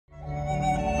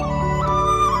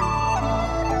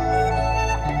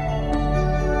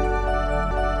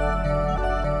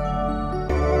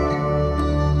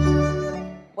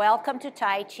Welcome to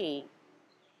Tai Chi.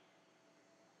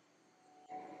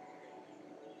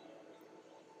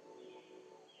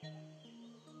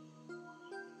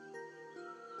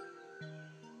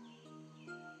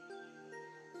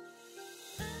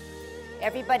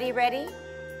 Everybody ready?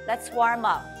 Let's warm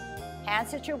up.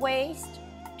 Hands at your waist,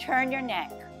 turn your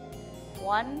neck.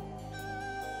 1,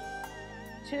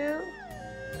 2,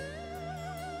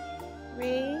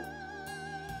 3,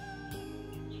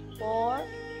 4,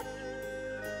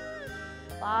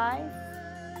 5,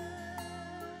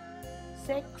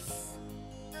 6,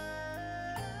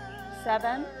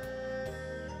 7,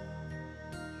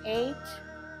 8,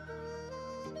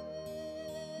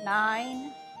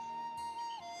 9,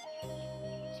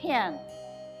 10.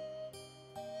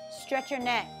 Stretch your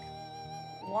neck.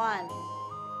 1,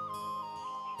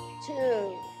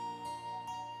 2,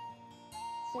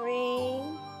 3,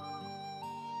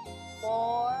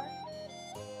 4,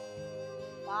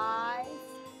 5,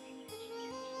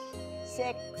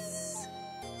 6,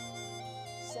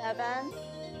 7,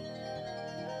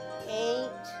 8,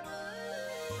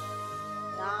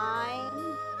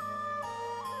 9,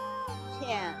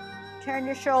 10. Turn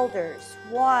your shoulders.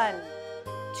 1,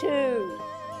 2,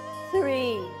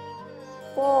 3,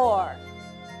 4,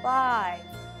 5,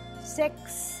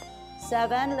 6,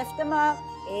 7. Lift them up.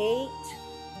 8,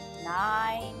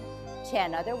 9,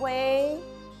 10. Other way.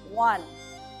 1,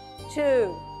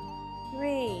 2,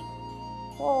 3,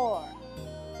 4,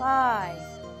 5,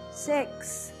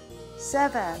 6,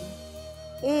 7,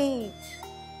 8,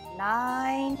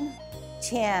 9,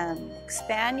 10.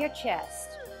 Expand your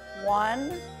chest.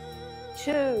 1,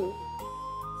 2,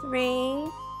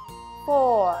 3,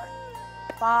 4,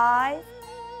 5,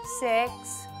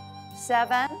 6,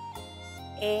 7,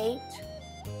 8,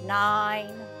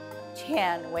 9,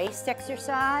 10. Waist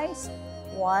exercise.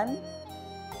 1,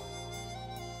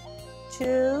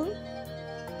 2,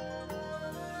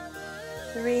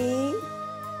 3.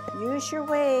 Use your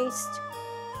waist.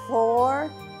 4,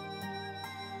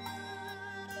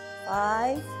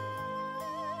 5,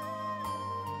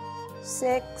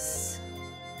 6,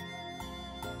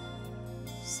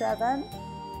 7,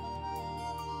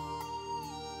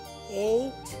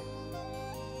 8,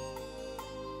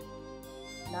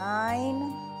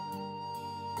 9,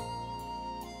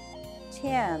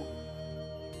 10.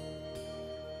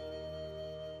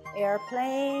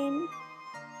 Airplane.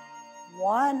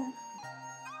 1,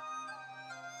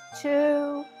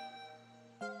 2,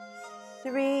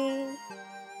 3,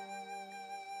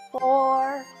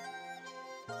 4,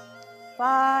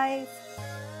 5,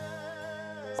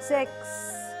 6,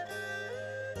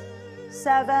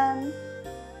 7,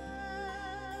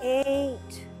 8,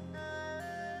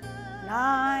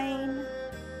 9,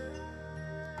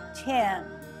 10.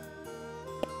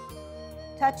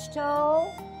 Touch toe.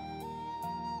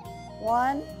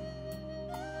 1,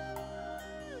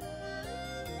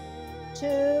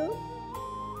 2,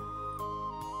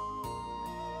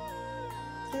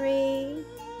 3,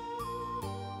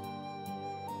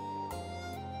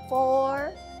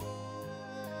 4,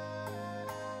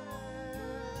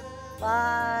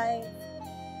 5,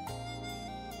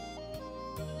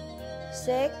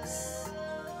 6,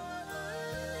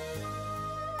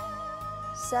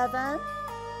 7,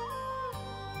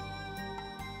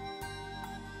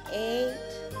 8,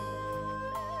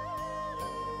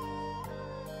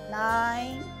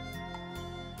 9,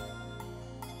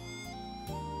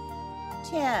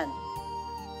 10.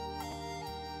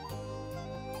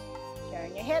 Turn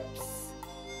your hips.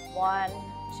 1,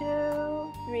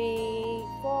 2, 3,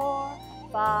 4,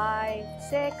 5,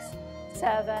 6,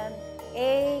 7,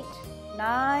 8,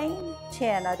 9,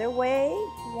 10. Other way.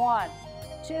 1,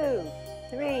 2,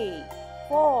 3,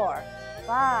 4,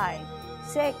 5,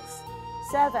 6,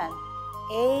 7,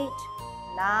 8,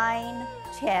 9,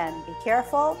 10. Be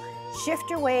careful. Shift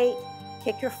your weight.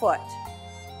 Kick your foot.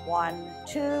 1,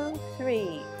 2,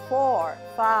 3, 4,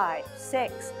 5,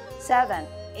 6, 7,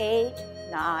 8,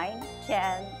 9,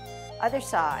 10. Other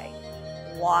side.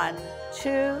 1,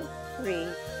 2, 3,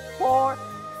 4,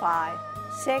 5,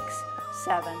 6,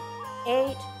 7,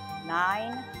 8,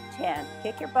 9, 10.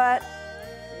 Kick your butt.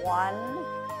 1.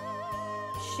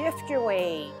 Shift your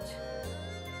weight.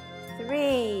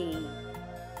 3,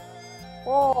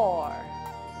 4,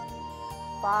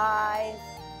 5,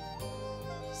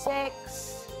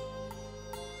 6,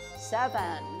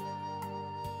 7,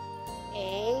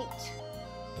 8,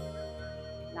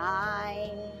 9,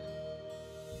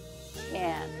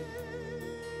 10.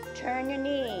 Turn your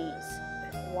knees.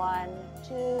 1,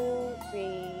 2,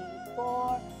 3,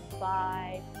 4,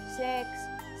 5, 6,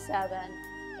 7,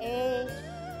 8,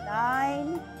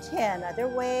 9, 10. Other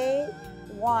way.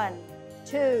 1,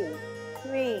 2,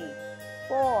 3,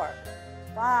 4,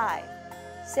 5,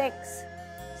 6,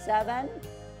 7,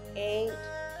 8,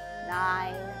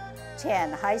 9,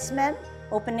 10. Heisman,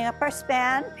 opening up our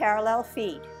span, parallel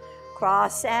feet.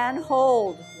 Cross and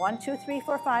hold. 1, 2, 3,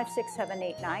 4, 5, 6, 7,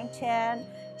 8, 9, 10.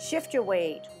 Shift your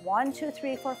weight. 1, 2,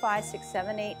 3, 4, 5, 6,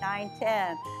 7, 8, 9,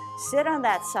 10. Sit on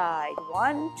that side.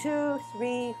 1, 2,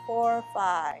 3, 4,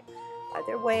 5.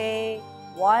 Other way.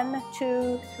 1,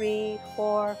 2, 3,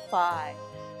 4, 5.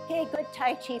 Okay, good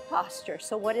Tai Chi posture.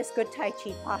 So what is good Tai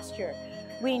Chi posture?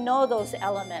 We know those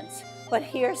elements, but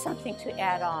here's something to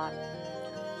add on.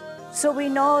 So we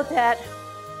know that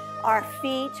our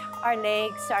feet, our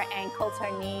legs, our ankles,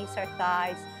 our knees, our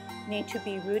thighs need to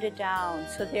be rooted down.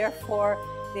 So therefore,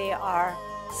 they are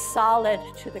solid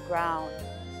to the ground.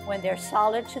 When they're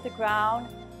solid to the ground,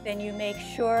 then you make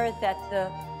sure that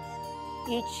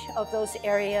each of those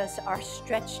areas are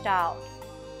stretched out.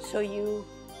 So you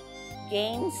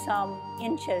gain some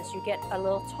inches, you get a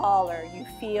little taller. You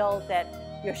feel that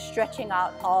you're stretching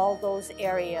out all those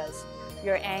areas.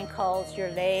 Your ankles, your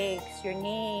legs, your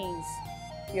knees,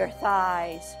 your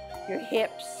thighs, your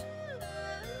hips.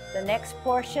 The next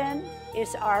portion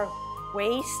is our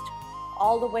waist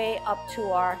all the way up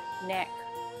to our neck.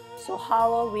 So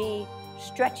how are we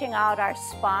stretching out our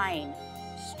spine?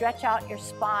 Stretch out your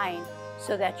spine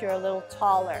so that you're a little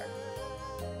taller.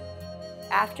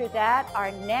 After that,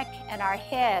 our neck and our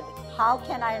head. How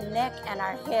can our neck and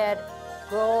our head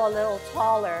grow a little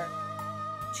taller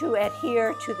to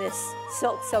adhere to this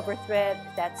silk silver thread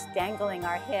that's dangling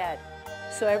our head?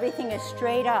 So everything is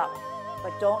straight up,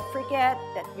 but don't forget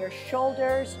that your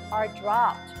shoulders are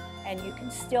dropped and you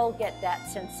can still get that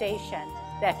sensation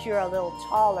that you're a little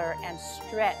taller and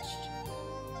stretched.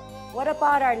 What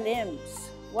about our limbs?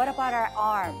 What about our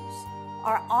arms?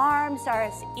 Our arms are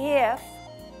as if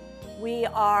we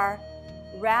are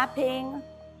wrapping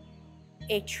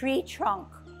a tree trunk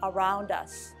around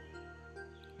us.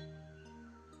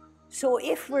 So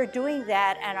if we're doing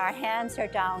that and our hands are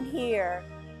down here,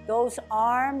 those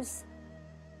arms,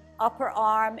 upper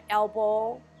arm,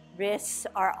 elbow, wrists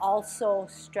are also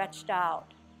stretched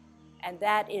out. And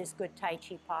that is good Tai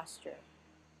Chi posture.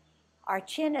 Our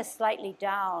chin is slightly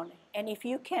down, and if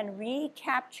you can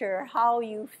recapture how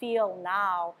you feel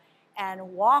now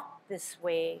and walk this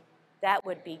way, that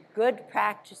would be good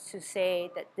practice to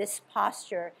say that this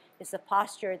posture is the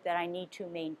posture that I need to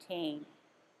maintain.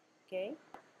 Okay?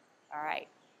 All right,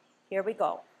 here we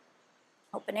go.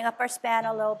 Opening up our span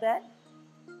a little bit.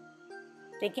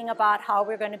 Thinking about how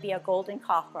we're going to be a golden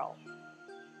cockerel.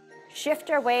 Shift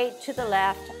our weight to the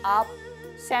left, up,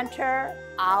 center,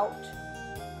 out,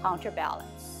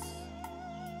 counterbalance.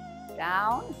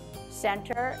 Down,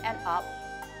 center, and up.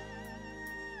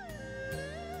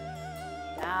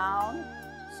 Down,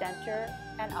 center,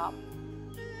 and up.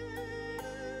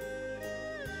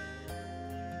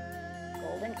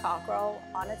 Golden cockerel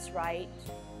on its right.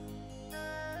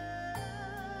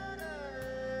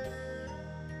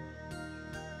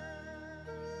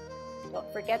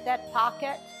 Don't forget that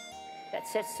pocket that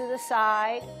sits to the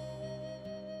side,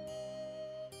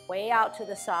 way out to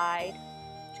the side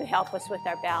to help us with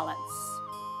our balance.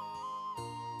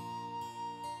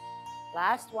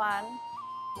 Last one.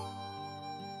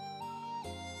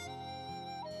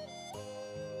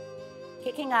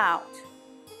 Kicking out.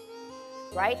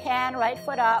 Right hand, right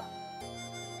foot up,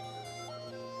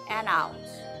 and out.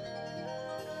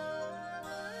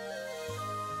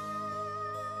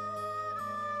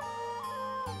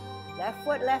 Left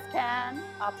foot, left hand,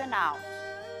 up and out.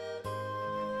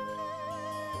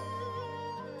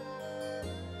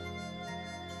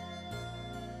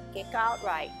 Kick out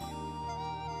right.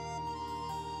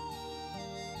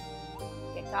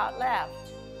 Kick out left.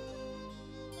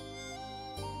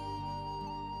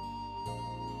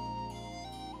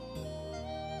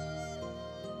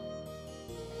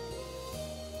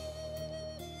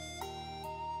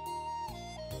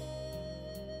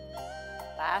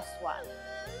 Last one.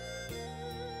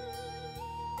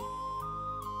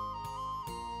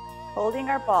 Holding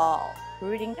our ball,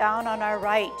 rooting down on our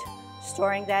right,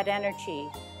 storing that energy.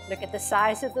 Look at the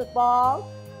size of the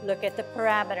ball, look at the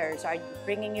parameters. Are you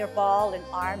bringing your ball and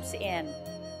arms in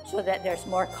so that there's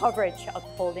more coverage of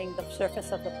holding the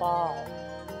surface of the ball?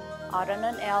 Out on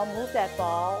an L, move that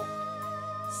ball,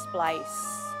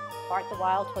 splice, part the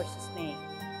wild horse's mane.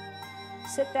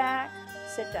 Sit back,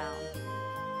 sit down,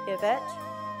 pivot,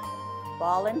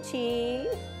 ball and T,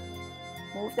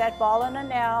 move that ball on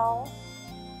an L,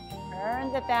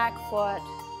 turn the back foot,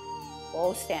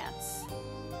 bow stance.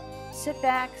 Sit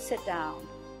back, sit down,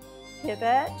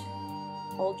 pivot,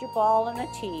 hold your ball in a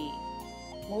T,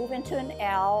 move into an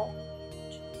L,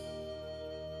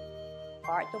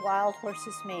 part the wild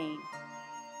horse's mane.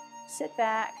 Sit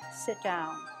back, sit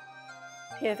down.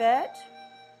 Pivot,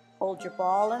 hold your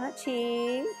ball in a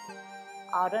T.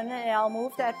 Out on an L,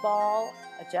 move that ball,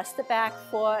 adjust the back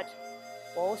foot,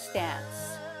 bow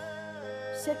stance.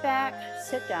 Sit back,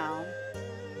 sit down.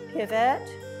 Pivot,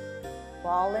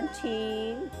 ball in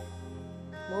T.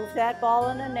 Move that ball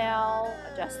in an L,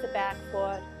 adjust the back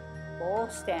foot, bow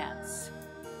stance.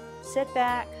 Sit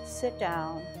back, sit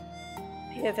down.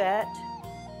 Pivot,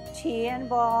 T and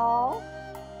ball,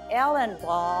 L and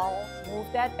ball, move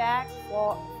that back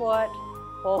foot,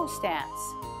 bow stance.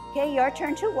 Okay, your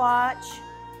turn to watch.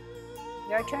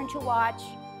 Your turn to watch.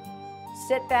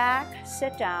 Sit back,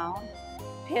 sit down,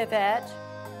 pivot,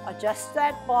 adjust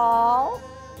that ball.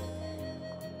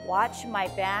 Watch my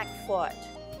back foot.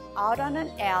 Out on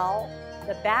an L,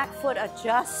 the back foot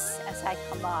adjusts as I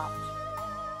come out.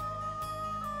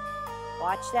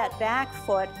 Watch that back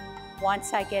foot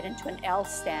once I get into an L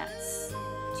stance.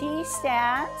 T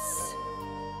stance,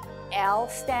 L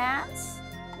stance.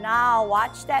 Now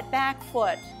watch that back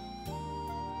foot.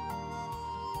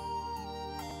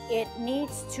 It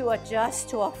needs to adjust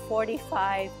to a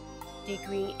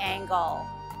 45-degree angle.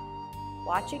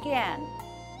 Watch again.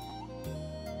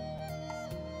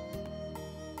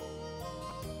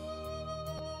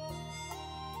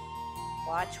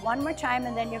 Watch one more time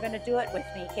and then you're going to do it with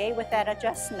me, okay, with that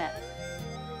adjustment.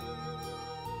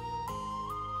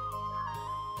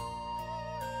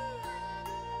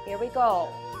 Here we go.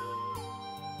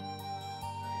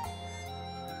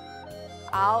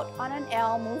 Out on an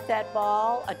L, move that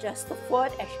ball, adjust the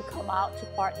foot as you come out to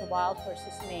part the wild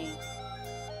horse's mane.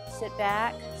 Sit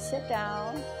back, sit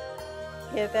down,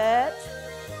 pivot,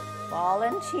 ball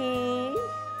and T.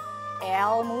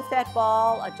 L, move that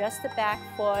ball, adjust the back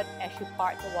foot as you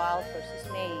part the wild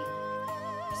horse's mane.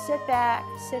 Sit back,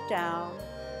 sit down,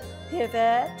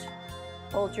 pivot,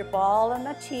 hold your ball in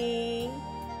a T.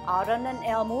 Out on an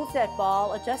L, move that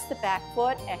ball, adjust the back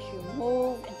foot as you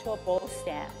move into a bow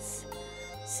stance.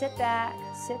 Sit back,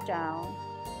 sit down,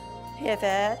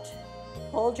 pivot,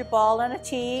 hold your ball in a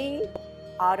T.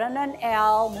 Out on an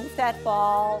L, move that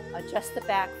ball, adjust the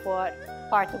back foot,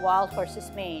 part the wild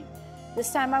horse's mane.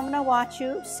 This time I'm going to watch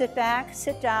you. Sit back,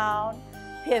 sit down,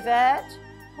 pivot,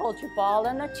 hold your ball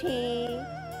in a T.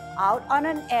 Out on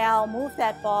an L, move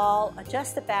that ball,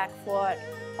 adjust the back foot,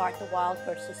 part the wild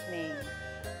horse's mane.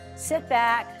 Sit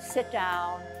back, sit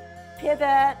down,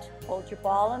 pivot, hold your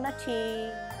ball in a T.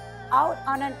 Out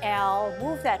on an L,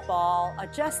 move that ball,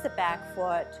 adjust the back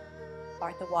foot,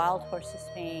 part the wild horse's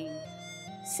mane.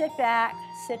 Sit back,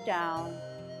 sit down,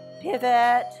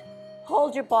 pivot,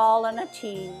 hold your ball in a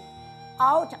T.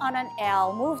 Out on an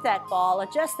L, move that ball,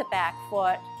 adjust the back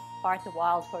foot, part the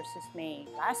wild horse's mane.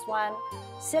 Last one.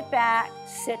 Sit back,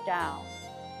 sit down.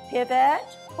 Pivot,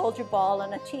 hold your ball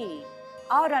in a T.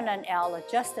 Out on an L,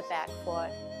 adjust the back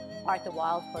foot, part the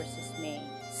wild horse's mane.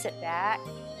 Sit back,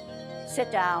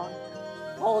 sit down,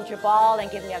 hold your ball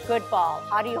and give me a good ball.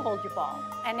 How do you hold your ball?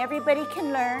 And everybody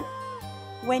can learn.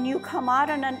 When you come out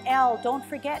on an L, don't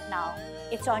forget now,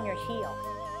 it's on your heel.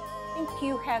 I think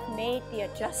you have made the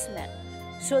adjustment.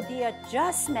 So the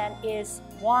adjustment is,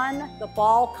 one, the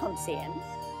ball comes in.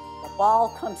 The ball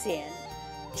comes in.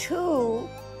 Two,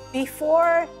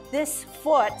 before this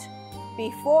foot,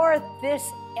 before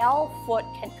this L foot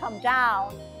can come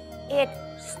down, it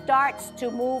starts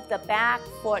to move the back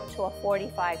foot to a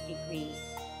 45 degree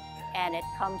and it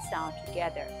comes down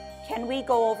together. Can we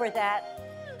go over that?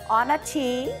 On a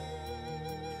T,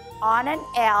 on an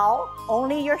L,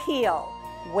 only your heel.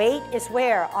 Weight is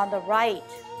where? On the right.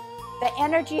 The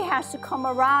energy has to come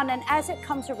around, and as it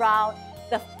comes around,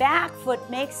 the back foot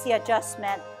makes the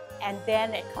adjustment and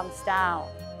then it comes down.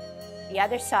 The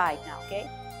other side now, okay?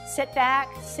 Sit back,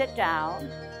 sit down,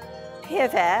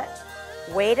 pivot,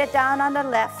 weight it down on the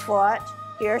left foot.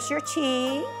 Here's your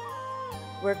T.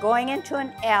 We're going into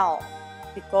an L.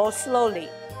 We go slowly.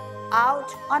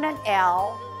 Out on an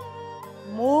L,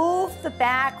 move the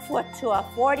back foot to a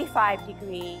 45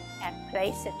 degree and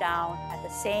place it down at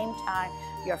the same time.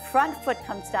 Your front foot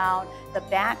comes down, the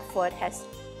back foot has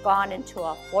gone into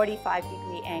a 45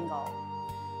 degree angle.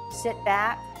 Sit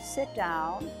back, sit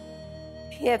down,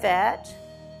 pivot,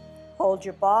 hold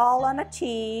your ball on a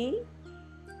T,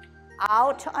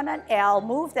 out on an L,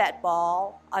 move that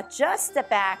ball, adjust the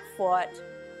back foot,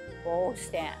 bow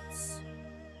stance.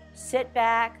 Sit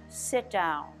back, sit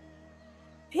down,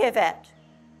 pivot.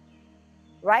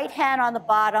 Right hand on the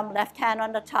bottom, left hand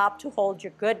on the top to hold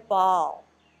your good ball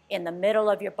in the middle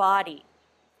of your body,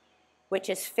 which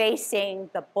is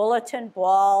facing the bulletin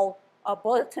board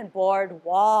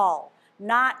wall,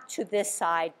 not to this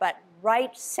side, but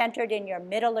right centered in your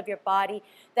middle of your body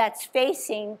that's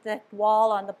facing the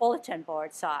wall on the bulletin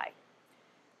board side.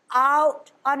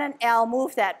 Out on an L,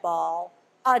 move that ball.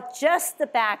 Adjust the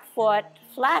back foot,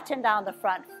 flatten down the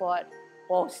front foot,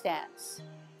 bow stance.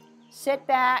 Sit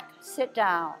back, sit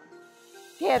down.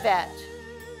 Pivot.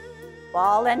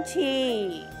 Ball and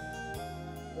T.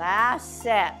 Last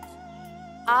set.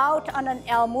 Out on an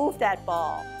L, move that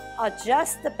ball.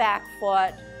 Adjust the back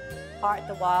foot, part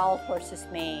the wild horse's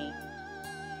mane.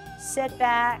 Sit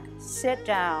back, sit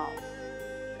down.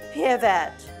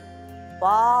 Pivot.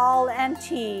 Ball and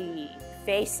T,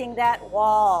 facing that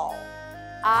wall.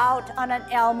 Out on an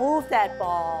L, move that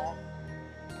ball.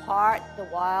 Part the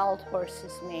wild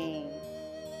horse's mane.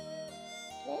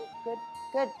 Okay, good,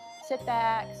 good. Sit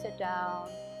back, sit down.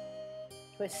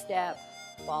 Twist step,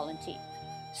 ball and T.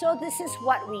 So this is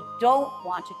what we don't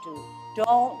want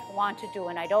to do,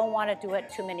 and I don't want to do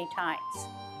it too many times.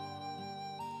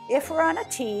 If we're on a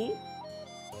T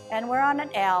and we're on an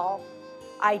L,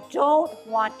 I don't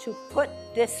want to put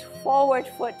this forward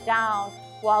foot down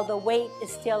while the weight is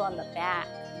still on the back.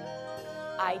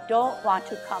 I don't want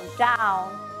to come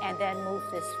down and then move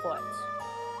this foot.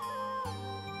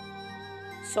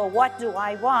 So what do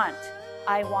I want?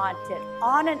 I want it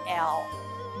on an L,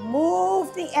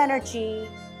 move the energy,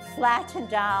 flatten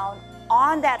down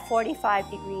on that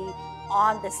 45 degree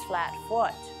on this flat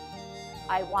foot.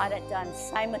 I want it done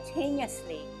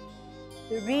simultaneously.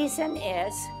 The reason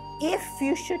is, if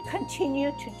you should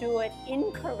continue to do it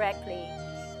incorrectly,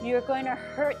 you're going to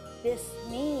hurt this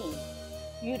knee.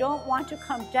 You don't want to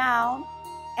come down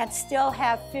and still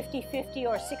have 50-50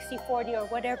 or 60-40 or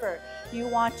whatever. You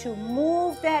want to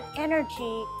move that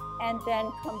energy and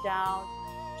then come down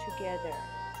together.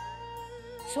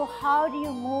 So how do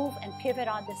you move and pivot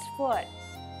on this foot?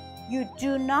 You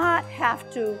do not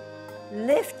have to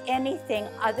lift anything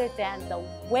other than the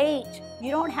weight.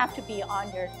 You don't have to be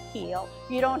on your heel.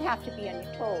 You don't have to be on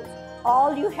your toes.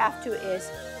 All you have to is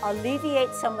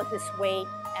alleviate some of this weight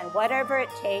and whatever it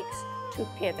takes to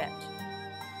pivot.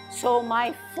 So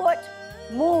my foot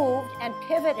moved and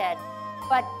pivoted,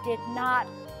 but did not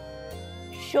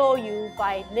show you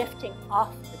by lifting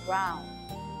off the ground.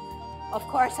 Of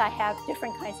course, I have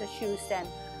different kinds of shoes than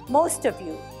most of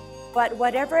you, but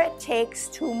whatever it takes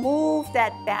to move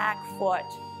that back foot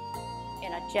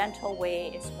in a gentle way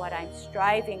is what I'm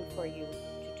striving for you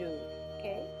to do,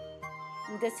 okay?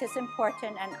 And this is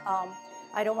important, and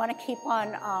I don't want to keep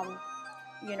on,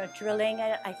 drilling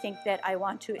it. I think that I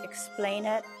want to explain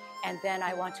it, and then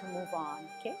I want to move on,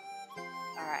 okay?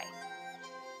 All right.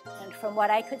 And from what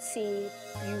I could see,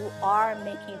 you are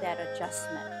making that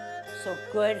adjustment. So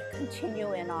good,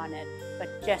 continue in on it,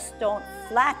 but just don't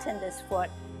flatten this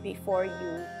foot before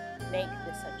you make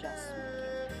this adjustment.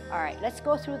 All right, let's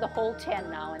go through the whole 10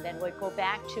 now, and then we'll go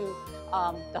back to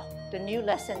the new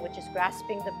lesson, which is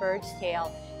grasping the bird's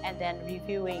tail, and then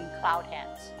reviewing cloud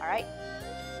hands, all right?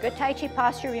 Good Tai Chi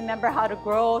posture, remember how to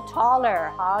grow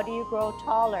taller. How do you grow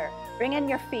taller? Bring in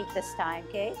your feet this time,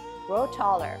 okay? Grow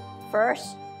taller.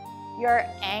 First, your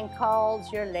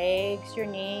ankles, your legs, your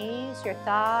knees, your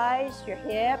thighs, your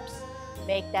hips.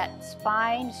 Make that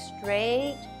spine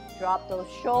straight. Drop those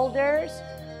shoulders.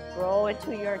 Grow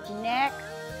into your neck,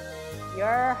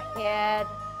 your head.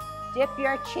 Dip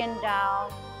your chin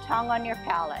down, tongue on your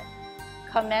palate.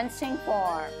 Commencing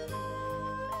form.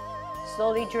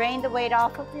 Slowly drain the weight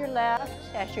off of your left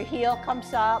as your heel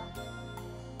comes up.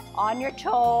 On your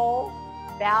toe,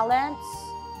 balance,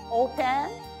 open,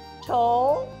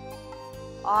 toe,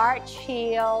 arch,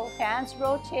 heel, hands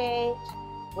rotate.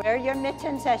 Wear your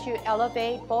mittens as you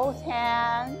elevate both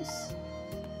hands.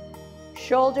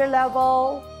 Shoulder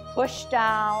level, push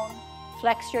down,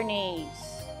 flex your knees.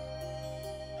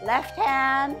 Left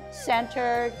hand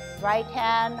centered, right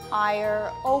hand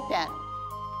higher, open.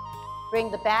 Bring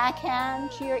the back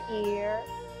hand to your ear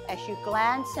as you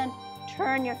glance and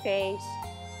turn your face.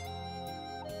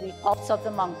 The pulse of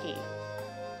the monkey.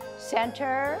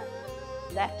 Center,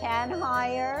 left hand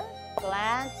higher,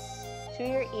 glance to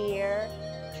your ear,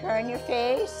 turn your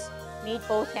face, meet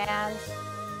both hands,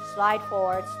 slide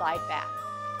forward, slide back.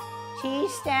 T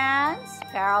stance,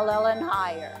 parallel and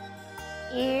higher.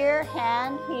 Ear,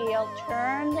 hand, heel,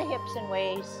 turn the hips and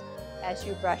waist as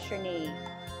you brush your knee.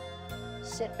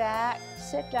 Sit back,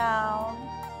 sit down,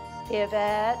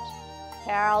 pivot,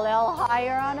 parallel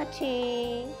higher on a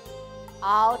T,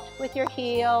 out with your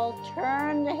heel,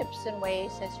 turn the hips and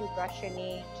waist as you brush your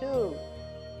knee, 2.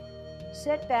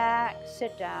 Sit back,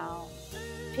 sit down,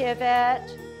 pivot,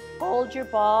 hold your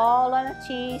ball on a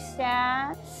T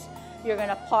stance. You're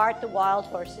gonna part the wild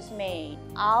horse's mane.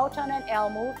 Out on an L,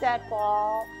 move that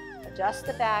ball, adjust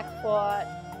the back foot,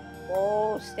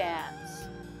 bow stance.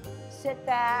 Sit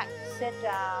back, sit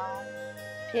down,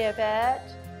 pivot,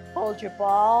 hold your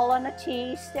ball on a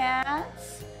T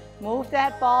stance, move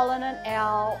that ball in an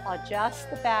L, adjust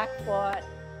the back foot,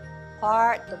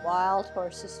 part the wild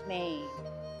horse's mane.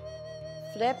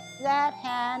 Flip that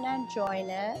hand and join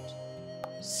it.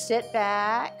 Sit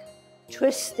back,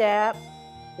 twist step.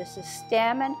 This is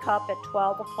stem and cup at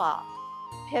 12 o'clock.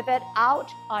 Pivot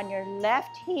out on your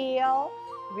left heel,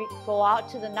 go out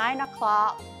to the 9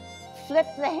 o'clock, flip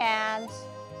the hands,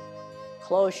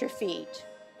 close your feet.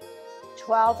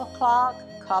 12 o'clock,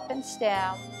 cup and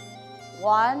stem.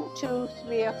 1, 2,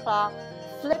 3 o'clock,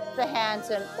 flip the hands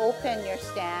and open your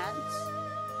stance.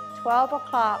 12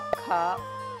 o'clock, cup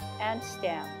and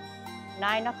stem.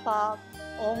 9 o'clock,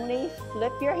 only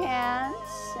flip your hands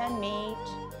and meet.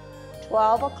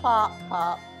 12 o'clock,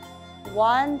 cup.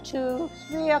 1, 2,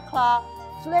 3 o'clock,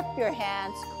 flip your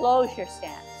hands, close your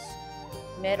stance.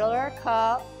 Middle or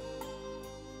cup,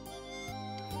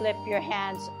 flip your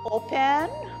hands open.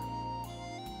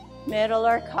 Middle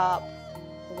or cup.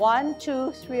 1,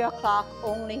 2, 3 o'clock,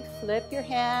 only flip your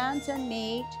hands and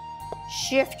meet.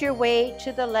 Shift your weight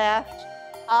to the left,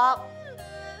 up,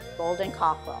 golden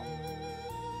cockerel.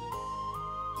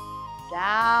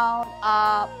 Down,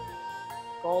 up,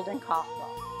 golden cockerel.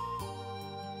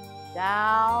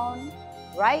 Down,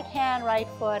 right hand, right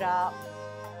foot up,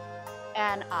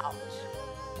 and out.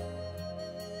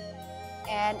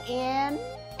 And in,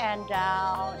 and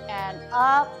down, and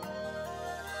up,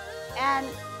 and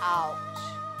out.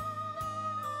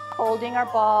 Holding our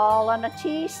ball on a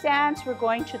T stance, we're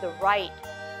going to the right.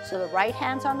 So the right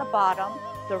hand's on the bottom,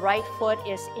 the right foot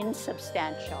is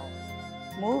insubstantial.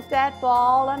 Move that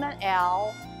ball on an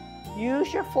L.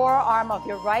 Use your forearm of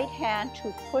your right hand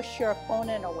to push your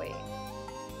opponent away.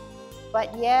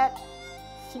 But yet,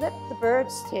 flip the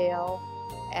bird's tail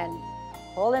and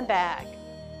pull him back,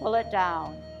 pull it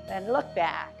down, and look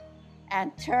back,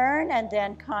 and turn and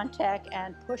then contact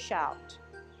and push out.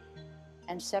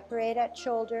 And separate at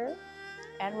shoulder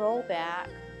and roll back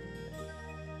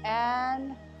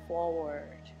and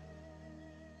forward.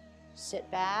 Sit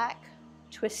back,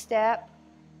 twist step,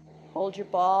 hold your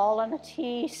ball on a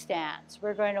T stance.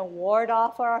 We're going to ward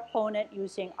off our opponent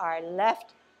using our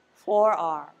left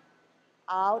forearm.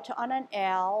 Out on an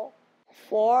L,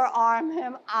 forearm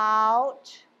him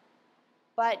out,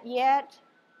 but yet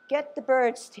get the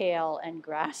bird's tail and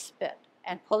grasp it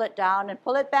and pull it down and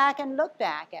pull it back and look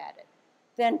back at it.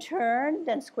 Then turn,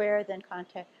 then square, then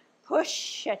contact.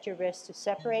 Push at your wrist to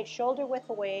separate shoulder width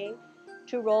away,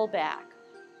 to roll back,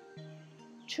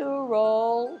 to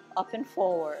roll up and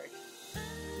forward.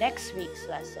 Next week's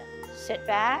lesson, sit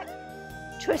back,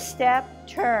 twist step,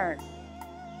 turn,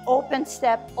 open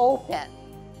step, open,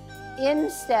 in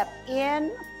step,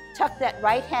 in, tuck that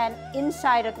right hand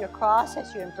inside of your cross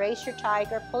as you embrace your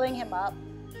tiger, pulling him up,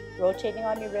 rotating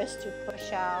on your wrist to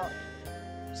push out,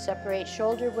 separate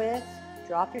shoulder width,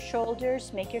 drop your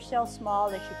shoulders, make yourself small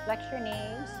as you flex your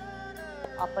knees,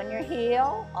 up on your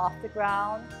heel, off the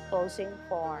ground, closing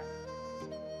form.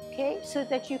 Okay, so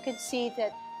that you can see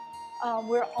that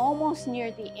we're almost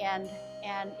near the end,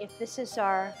 and if this is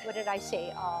our, what did I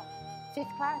say,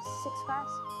 5th class, 6th class,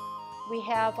 we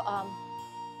have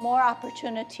more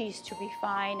opportunities to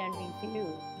refine and review.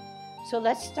 So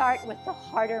let's start with the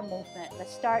harder movement.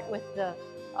 Let's start with the,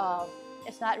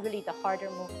 it's not really the harder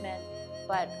movement,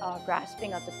 but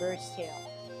grasping of the bird's tail.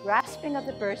 Grasping of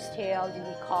the bird's tail, you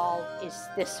recall, is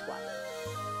this one,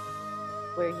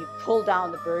 where you pull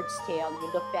down the bird's tail,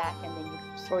 you look back, and then you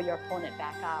throw your opponent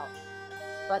back out.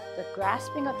 But the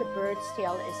grasping of the bird's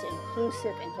tail is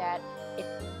inclusive in that it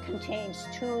contains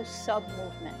 2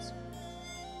 sub-movements,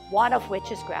 one of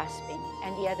which is grasping,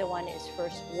 and the other one is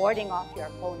first warding off your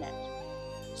opponent.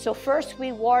 So first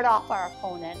we ward off our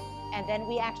opponent, and then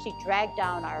we actually drag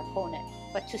down our opponent.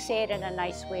 But to say it in a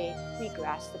nice way, we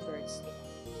grasp the bird's tail.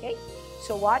 Okay?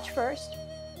 So watch first.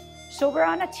 So we're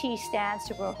on a T stance,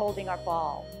 so we're holding our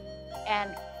ball.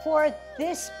 And for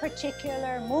this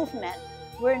particular movement,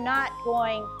 we're not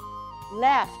going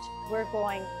left, we're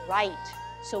going right,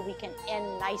 so we can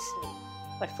end nicely.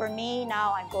 But for me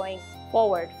now, I'm going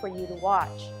forward for you to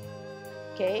watch.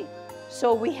 Okay?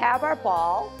 So we have our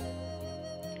ball.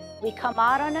 We come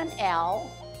out on an L.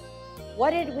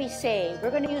 What did we say? We're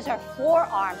going to use our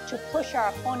forearm to push our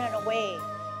opponent away.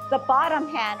 The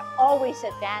bottom hand always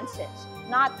advances,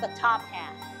 not the top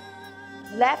hand.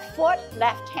 Left foot,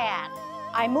 left hand.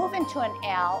 I move into an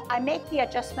L. I make the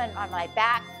adjustment on my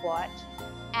back foot,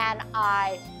 and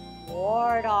I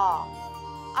ward off.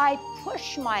 I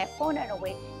push my opponent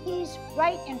away. He's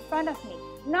right in front of me,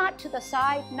 not to the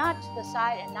side,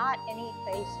 and not any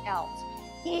place else.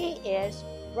 He is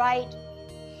right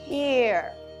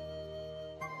here.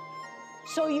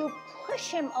 So you push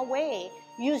him away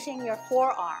using your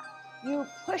forearm. You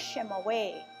push him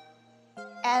away.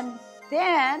 And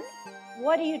then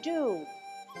what do?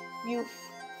 You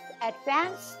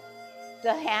advance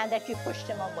the hand that you pushed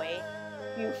him away.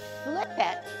 You flip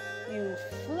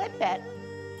it,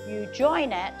 you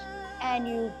join it, and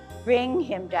you bring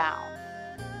him down.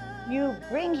 You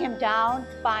bring him down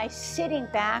by sitting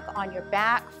back on your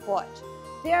back foot.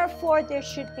 Therefore, there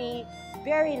should be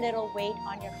very little weight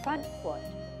on your front foot.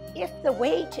 If the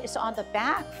weight is on the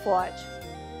back foot,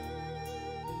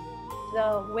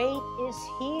 the weight is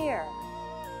here.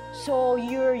 So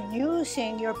you're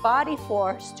using your body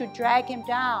force to drag him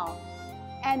down.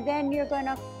 And then you're going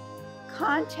to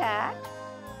contact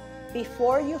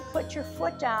before you put your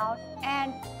foot down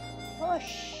and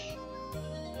push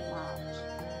him out.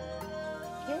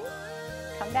 Okay?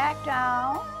 Come back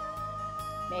down,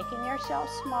 making yourself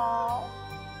small,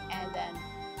 and then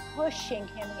pushing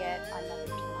him yet another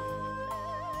time.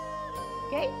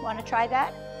 Okay, want to try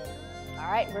that?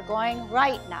 All right, we're going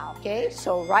right now, okay?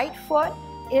 So right foot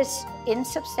is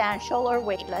insubstantial or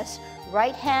weightless.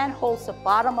 Right hand holds the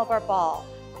bottom of our ball.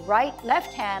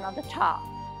 Left hand on the top.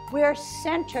 We're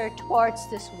centered towards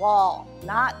this wall,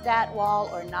 not that wall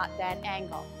or not that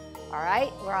angle. All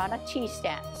right, we're on a T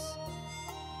stance.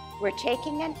 We're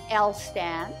taking an L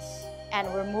stance and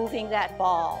we're moving that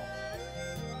ball.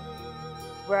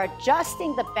 We're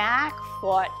adjusting the back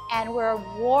foot and we're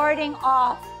warding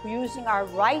off using our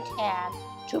right hand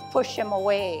to push him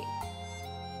away.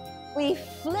 We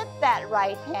flip that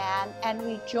right hand and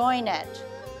we join it,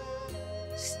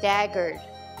 staggered.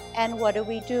 And what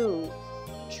do?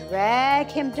 Drag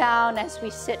him down as we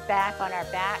sit back on our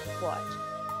back foot.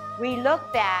 We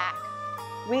look back,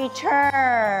 we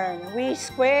turn, we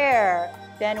square,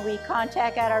 then we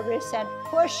contact at our wrist and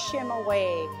push him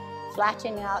away,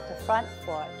 flattening out the front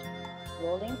foot,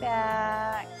 rolling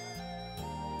back,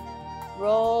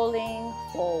 rolling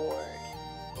forward.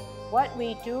 What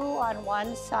we do on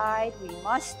one side, we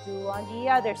must do on the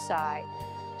other side.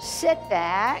 Sit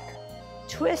back,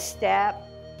 twist step,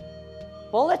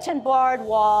 bulletin board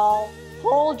wall,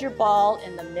 hold your ball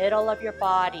in the middle of your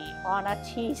body on a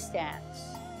T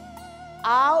stance.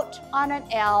 Out on an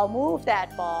L, move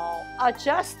that ball,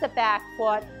 adjust the back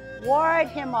foot, ward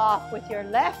him off with your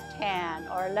left hand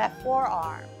or left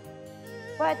forearm.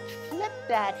 But flip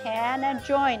that hand and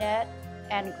join it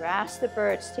and grasp the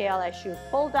bird's tail as you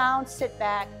pull down, sit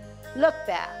back, look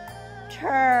back,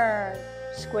 turn,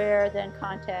 square, then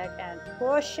contact and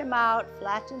push him out,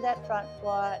 flatten that front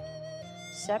foot,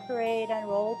 separate and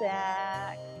roll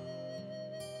back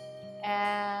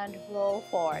and roll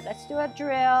forward. Let's do a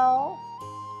drill.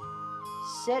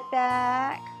 Sit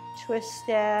back, twist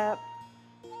step,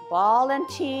 ball and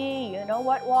T. You know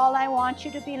what wall I want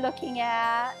you to be looking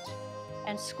at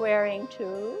and squaring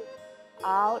to.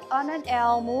 Out on an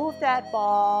L, move that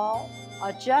ball,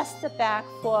 adjust the back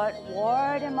foot,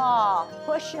 ward him off,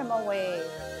 push him away,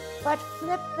 but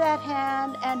flip that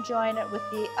hand and join it with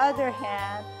the other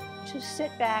hand to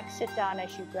sit back, sit down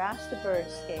as you grasp the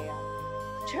bird's tail.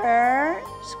 Turn,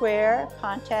 square,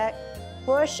 contact,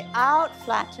 push out,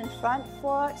 flatten front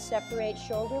foot, separate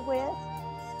shoulder width,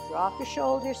 drop your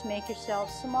shoulders, make yourself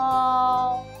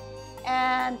small,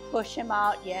 and push him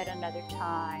out yet another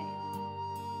time.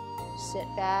 Sit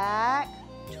back,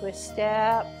 twist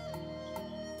step.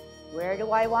 Where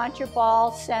do I want your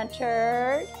ball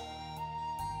centered?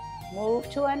 Move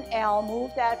to an L,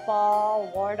 move that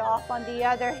ball, ward off on the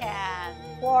other hand,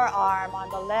 forearm on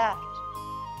the left.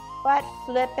 But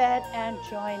flip it and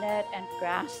join it and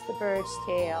grasp the bird's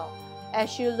tail.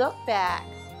 As you look back,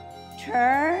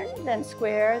 turn, then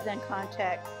square, then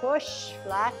contact, push,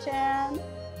 flatten,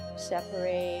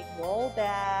 separate, roll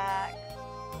back,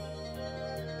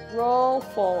 roll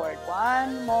forward.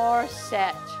 One more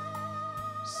set.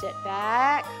 Sit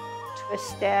back, twist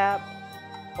step,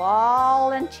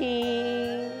 ball and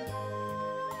T.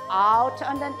 Out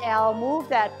on an L, move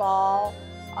that ball.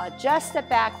 Adjust the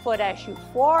back foot as you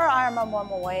forearm him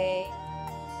away.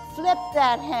 Flip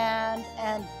that hand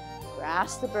and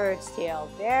grasp the bird's tail.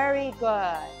 Very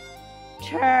good.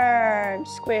 Turn,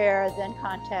 square, then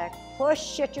contact.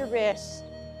 Push at your wrist.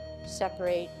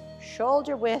 Separate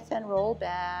shoulder width and roll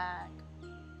back.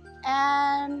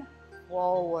 And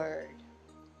forward.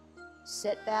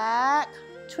 Sit back,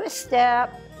 twist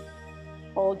step.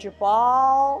 Hold your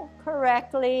ball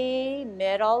correctly,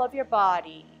 middle of your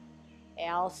body.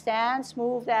 L stance,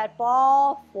 move that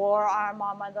ball, forearm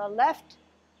on the left,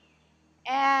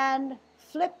 and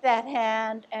flip that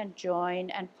hand and join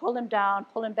and pull him down,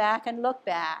 pull him back and look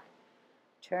back.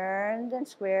 turn, then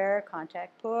square,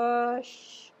 contact,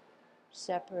 push,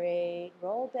 separate,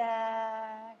 roll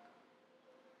back,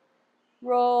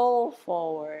 roll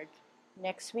forward.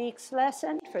 Next week's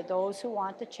lesson, for those who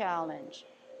want the challenge,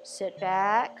 sit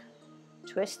back,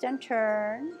 twist and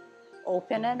turn,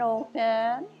 open and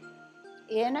open,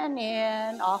 in and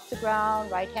in, off the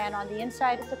ground, right hand on the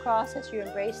inside of the cross as you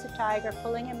embrace the tiger,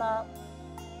 pulling him up,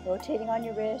 rotating on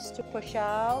your wrist to push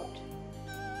out.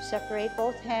 Separate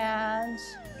both hands,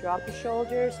 drop your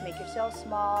shoulders, make yourself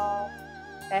small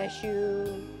as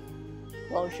you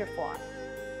close your form.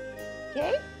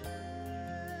 Okay?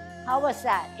 How was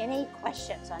that? Any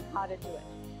questions on how to do it?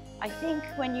 I think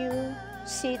when you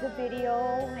see the video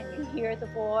and you hear the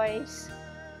voice,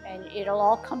 and it'll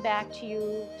all come back to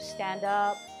you, stand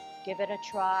up, give it a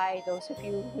try. Those of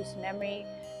you whose memory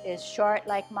is short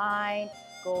like mine,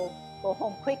 go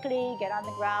home quickly, get on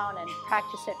the ground and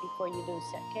practice it before you lose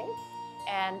it, okay?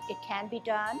 And it can be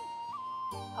done.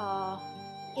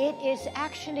 It is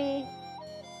actually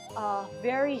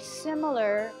very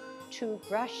similar to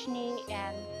brush knee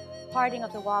and parting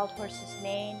of the wild horse's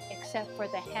mane, except for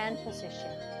the hand position.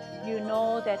 You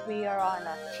know that we are on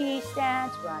a T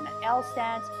stance, we're on an L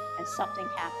stance, and something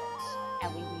happens,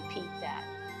 and we repeat that.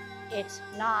 It's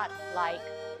not like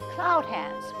cloud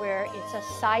hands, where it's a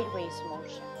sideways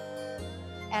motion.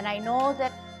 And I know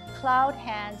that cloud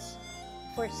hands,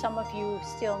 for some of you,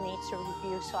 still needs a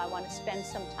review, so I want to spend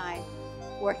some time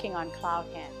working on cloud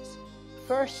hands.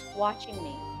 First, watching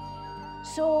me.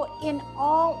 So in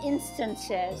all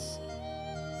instances,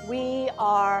 we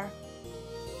are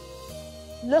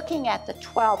looking at the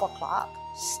 12 o'clock,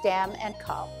 stem and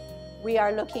cup. We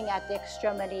are looking at the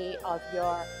extremity of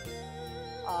your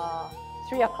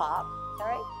 3 o'clock, all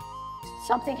right?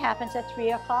 Something happens at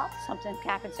 3 o'clock, something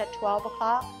happens at 12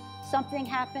 o'clock, something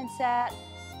happens at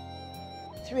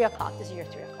 3 o'clock. This is your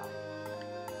 3 o'clock.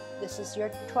 This is your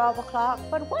 12 o'clock.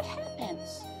 But what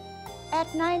happens?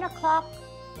 At 9 o'clock,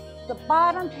 the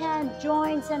bottom hand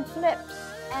joins and flips,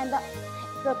 and the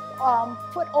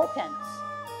foot opens.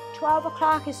 12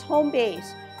 o'clock is home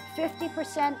base,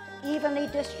 50% evenly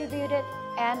distributed,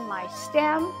 and my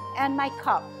stem and my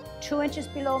cup, 2 inches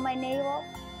below my navel,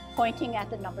 pointing at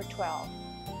the number 12.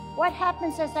 What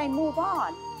happens as I move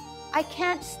on? I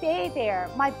can't stay there.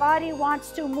 My body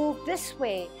wants to move this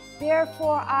way.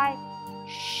 Therefore, I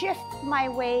shift my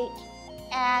weight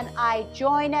and I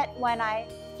join it when I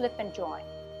flip and join.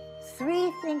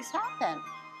 3 things happen.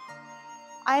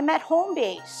 I'm at home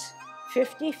base,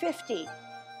 50-50.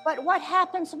 But what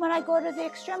happens when I go to the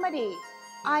extremity?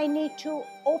 I need to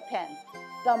open,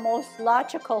 the most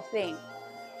logical thing,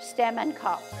 stem and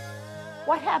cup.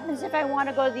 What happens if I want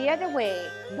to go the other way?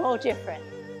 No different.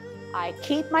 I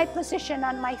keep my position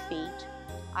on my feet,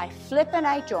 I flip and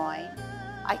I join,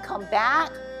 I come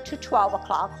back to 12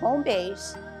 o'clock, home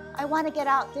base. I want to get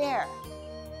out there.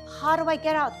 How do I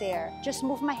get out there? Just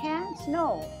move my hands?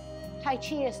 No. Tai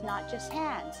Chi is not just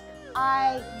hands.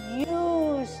 I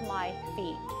use my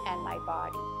feet and my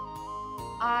body.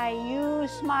 I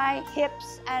use my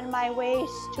hips and my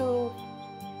waist to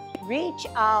reach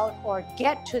out or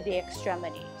get to the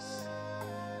extremities.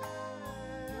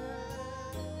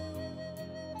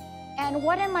 And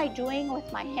what am I doing with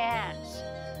my hands?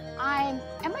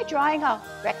 Am I drawing a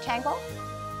rectangle?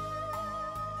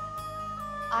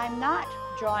 I'm not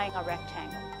drawing a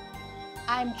rectangle.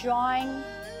 I'm drawing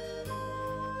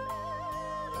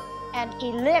an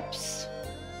ellipse.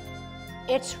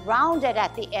 It's rounded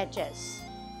at the edges.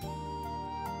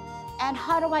 And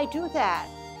how do I do that?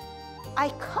 I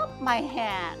cup my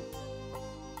hand.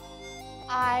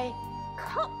 I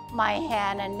cup my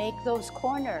hand and make those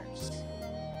corners.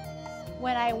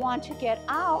 When I want to get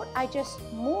out, I just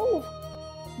move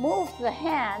the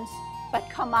hands, but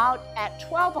come out at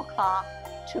 12 o'clock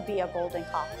to be a golden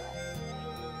cockerel.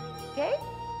 Okay?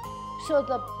 So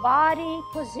the body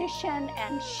position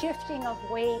and shifting of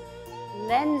weight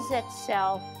lends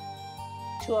itself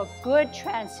to a good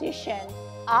transition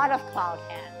out of cloud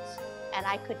hands. And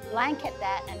I could blanket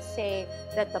that and say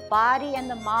that the body and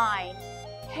the mind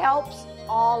helps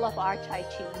all of our Tai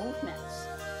Chi movements.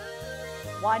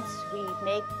 Once we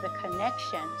make the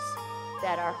connections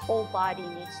that our whole body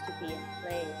needs to be in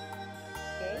play,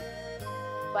 okay?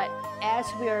 But as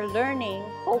we are learning,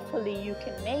 hopefully you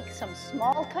can make some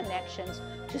small connections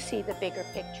to see the bigger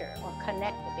picture or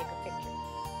connect the bigger picture.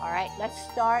 All right, let's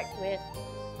start with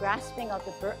grasping of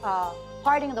the,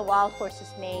 parting of the wild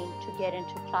horse's mane to get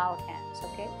into cloud hands,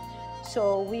 okay?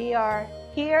 So we are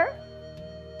here,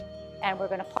 and we're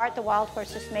gonna part the wild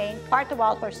horse's mane,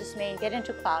 get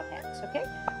into cloud hands, okay?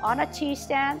 On a T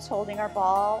stance, holding our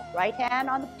ball, right hand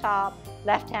on the top,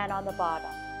 left hand on the bottom.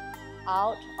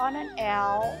 out on an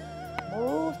L,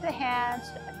 move the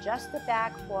hands, adjust the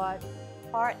back foot,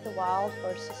 part the wild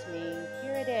horse's mane.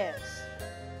 Here it is.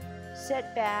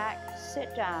 Sit back,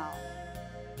 sit down.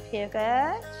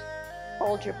 Pivot,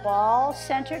 hold your ball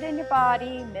centered in your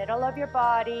body, middle of your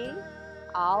body,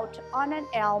 out on an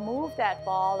L, move that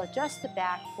ball, adjust the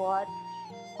back foot,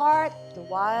 part the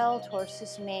wild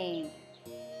horse's mane.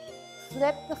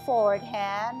 Flip the forward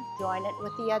hand, join it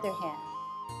with the other hand.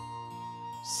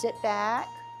 Sit back,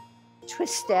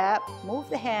 twist step, move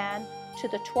the hand to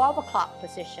the 12 o'clock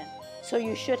position. So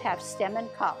you should have stem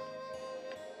and cup.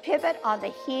 Pivot on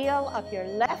the heel of your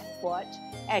left foot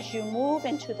as you move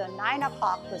into the 9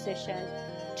 o'clock position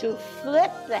to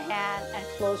flip the hand and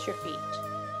close your feet.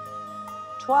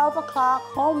 12 o'clock,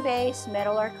 home base,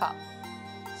 middle or cup.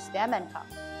 Stem and cup.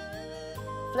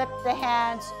 Flip the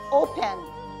hands open.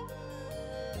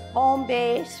 Home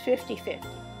base, 50-50.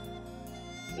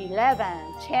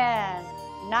 11, 10,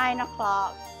 9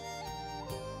 o'clock.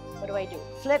 What do I do?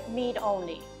 Flip meat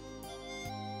only.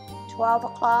 12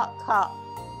 o'clock, cup.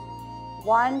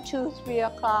 1, 2, 3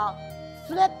 o'clock.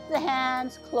 Flip the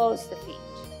hands, close the feet.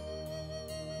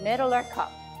 Middle or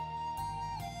cup.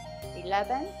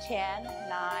 11, 10, 9.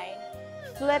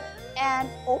 Flip and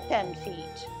open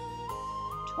feet.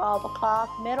 12 o'clock,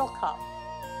 middle cup.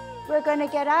 We're going to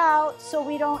get out so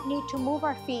we don't need to move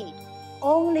our feet.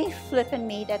 Only flip and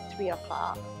meet at 3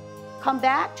 o'clock. Come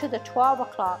back to the 12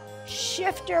 o'clock.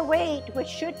 Shift your weight, which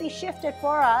should be shifted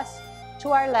for us, to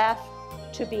our left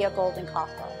to be a golden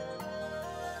cockerel.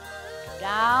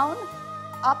 Down,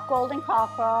 up golden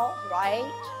cockerel,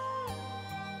 right,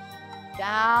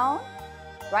 down,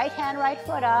 right hand, right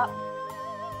foot up,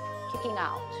 kicking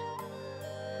out.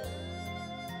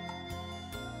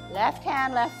 Left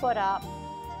hand, left foot up,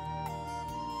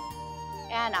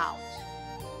 and out.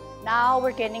 Now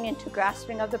we're getting into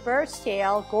grasping of the bird's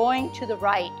tail, going to the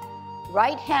right.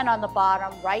 Right hand on the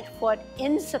bottom, right foot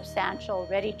insubstantial,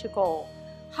 ready to go.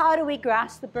 How do we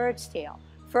grasp the bird's tail?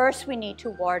 First, we need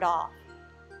to ward off.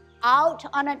 Out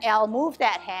on an L, move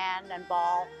that hand and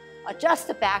ball. Adjust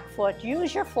the back foot,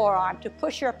 use your forearm to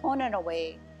push your opponent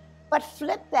away. But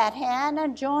flip that hand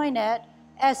and join it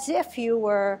as if you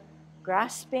were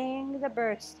grasping the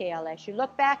bird's tail. As you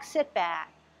look back, sit back.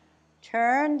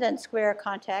 Turn, then square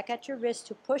contact at your wrist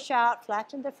to push out,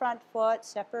 flatten the front foot,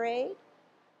 separate,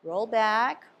 roll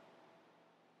back,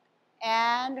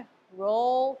 and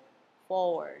roll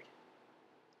forward.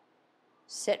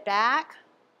 Sit back,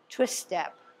 twist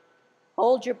step.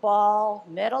 Hold your ball,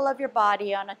 middle of your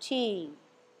body on a T.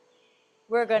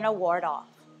 We're going to ward off.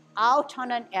 Out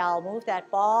on an L, move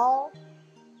that ball,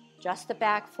 adjust the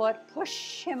back foot,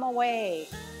 push him away.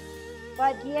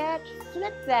 But yet,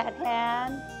 flip that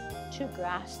hand to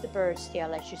grasp the bird's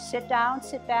tail. As you sit down,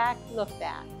 sit back, look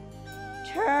back.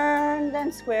 Turn,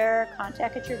 then square,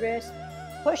 contact at your wrist.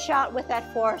 Push out with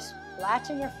that force,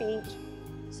 flatten your feet,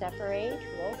 separate,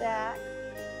 roll back,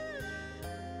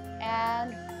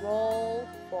 and roll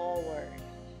forward.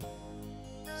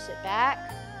 Sit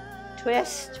back,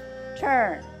 twist,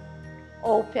 turn,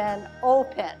 open,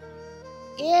 open.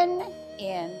 In,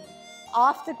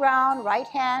 off the ground, right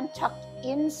hand tucked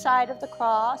inside of the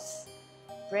cross.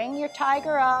 Bring your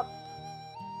tiger up.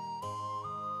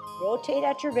 Rotate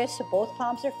at your wrist so both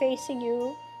palms are facing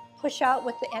you. Push out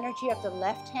with the energy of the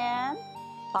left hand.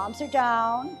 Palms are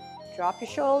down. Drop your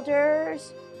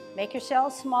shoulders. Make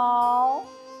yourself small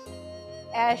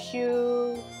as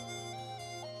you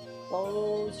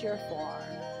close your form.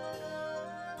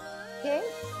 Okay?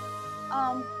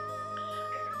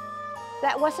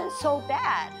 That wasn't so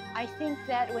bad. I think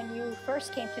that when you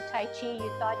first came to Tai Chi, you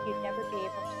thought you'd never be able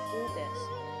to do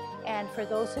this. And for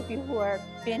those of you who have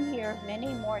been here many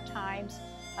more times,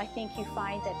 I think you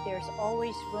find that there's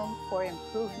always room for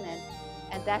improvement,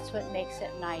 and that's what makes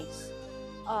it nice.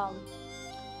 I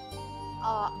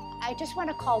just want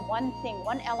to call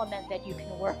one element that you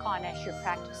can work on as you're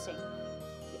practicing.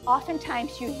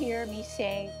 Oftentimes you hear me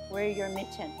saying, wear your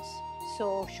mittens.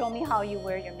 So show me how you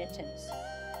wear your mittens.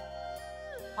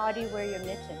 How do you wear your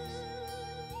mittens?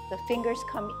 The fingers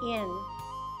come in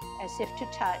as if to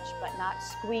touch, but not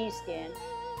squeezed in.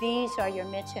 These are your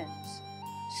mittens.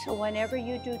 So whenever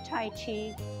you do Tai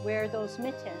Chi, wear those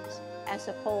mittens as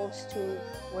opposed to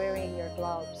wearing your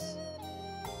gloves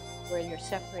where you're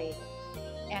separated.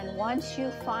 And once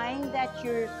you find that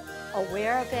you're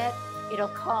aware of it, it'll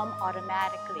come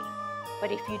automatically.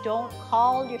 But if you don't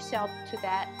call yourself to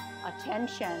that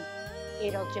attention,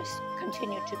 it'll just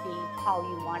continue to be how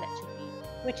you want it to be,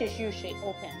 which is usually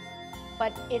open.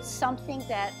 But it's something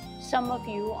that some of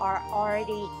you are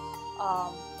already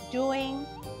doing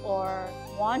or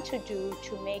want to do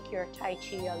to make your Tai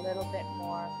Chi a little bit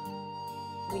more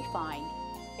refined.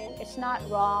 It's not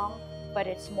wrong, but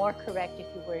it's more correct if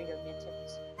you wear your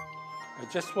mittens. I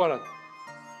just want to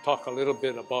talk a little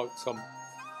bit about some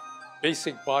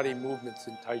basic body movements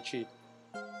in Tai Chi.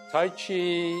 Tai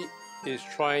Chi is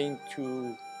trying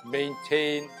to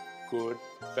maintain good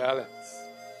balance.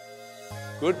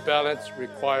 Good balance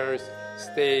requires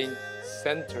staying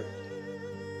centered,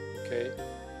 okay?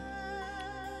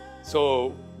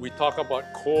 So we talk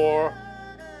about core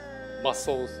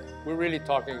muscles. We're really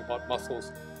talking about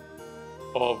muscles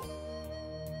of,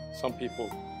 some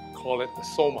people call it the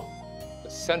soma, the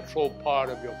central part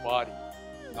of your body,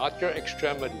 not your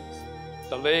extremities.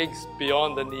 The legs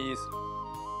beyond the knees,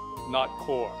 not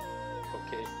core,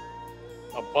 okay?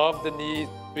 Above the knees,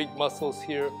 big muscles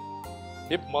here,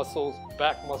 hip muscles,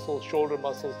 back muscles, shoulder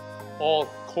muscles, all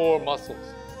core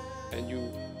muscles. And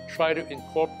you try to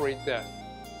incorporate that.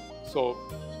 So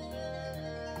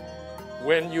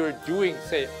when you're doing,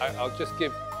 say, I'll just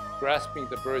give grasping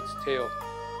the bird's tail.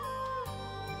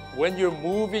 When you're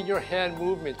moving your hand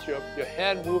movements, your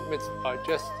hand movements are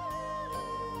just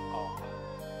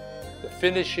the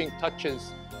finishing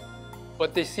touches,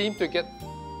 but they seem to get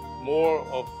more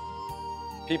of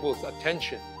people's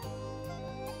attention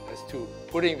as to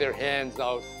putting their hands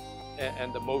out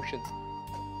and the motions.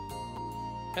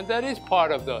 And that is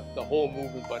part of the whole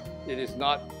movement, but it is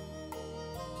not,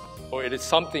 or it is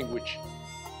something which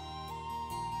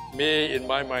may, in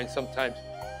my mind, sometimes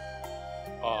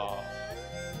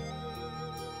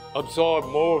absorb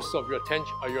most of your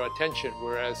attention,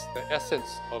 whereas the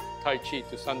essence of Tai Chi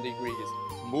to some degree is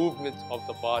movement of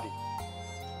the body.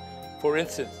 For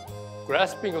instance,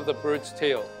 grasping of the bird's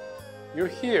tail. You're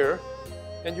here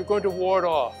and you're going to ward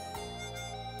off.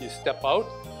 You step out,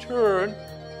 turn,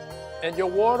 and your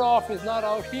ward off is not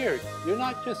out here. You're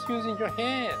not just using your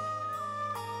hand.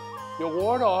 Your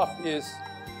ward off is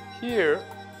here,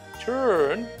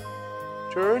 turn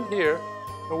here,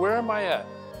 and where am I at?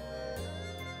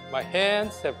 My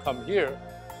hands have come here.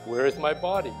 Where is my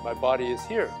body? My body is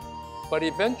here. But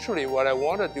eventually what I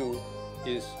want to do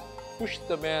is push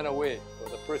the man away or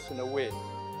the person away.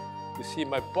 You see,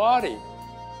 my body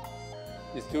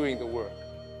is doing the work.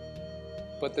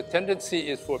 But the tendency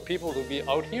is for people to be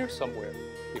out here somewhere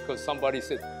because somebody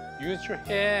said, use your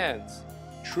hands.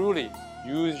 Truly,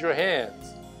 use your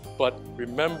hands. But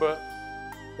remember,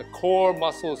 the core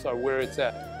muscles are where it's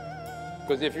at.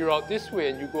 Because if you're out this way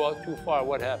and you go out too far,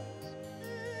 what happens?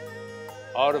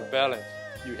 Out of balance.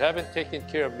 You haven't taken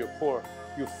care of your core.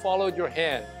 You followed your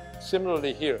hand.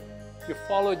 Similarly here, you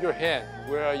followed your hand.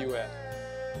 Where are you at?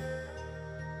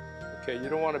 Okay, you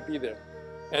don't want to be there.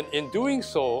 And in doing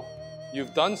so,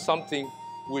 you've done something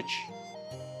which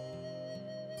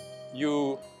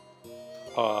you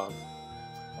are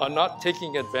not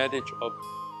taking advantage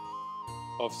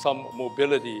of some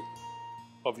mobility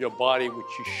of your body which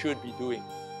you should be doing.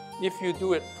 If you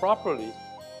do it properly,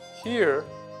 here,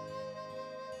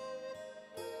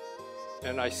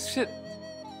 and I sit,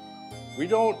 we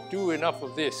don't do enough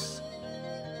of this.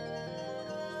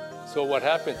 So what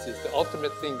happens is, the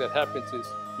ultimate thing that happens is,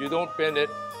 you don't bend it,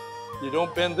 you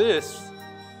don't bend this,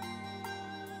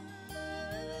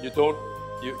 you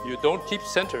don't keep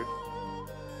centered.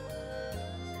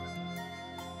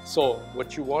 So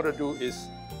what you want to do is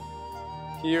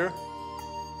here,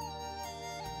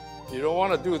 you don't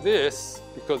want to do this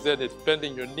because then it's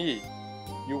bending your knee.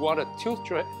 You want to tilt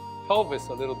your pelvis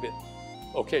a little bit.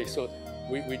 Okay, so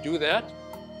we do that.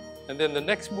 And then the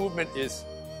next movement is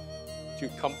to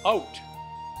come out.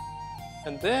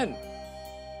 And then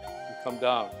you come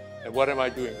down. And what am I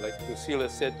doing? Like Lucila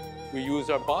said, we use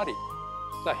our body.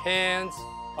 The hands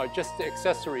are just the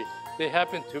accessory. They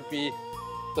happen to be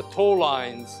the toe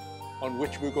lines on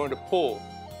which we're going to pull.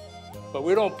 But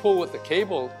we don't pull with the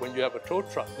cable when you have a tow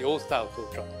truck, the old style tow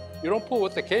truck. You don't pull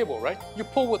with the cable, right? You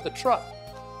pull with the truck.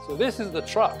 So this is the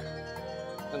truck,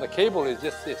 and the cable is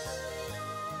just this.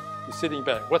 You're sitting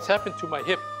back. What's happened to my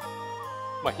hip?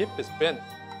 My hip is bent.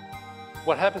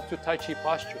 What happens to Tai Chi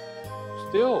posture?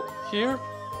 Still here,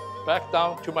 back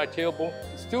down to my tailbone,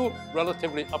 still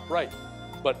relatively upright.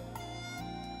 But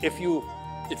if you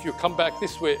come back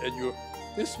this way and you're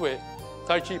this way,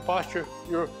 Tai Chi posture,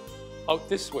 you're out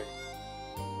this way.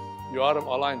 You're out of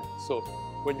alignment. So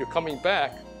when you're coming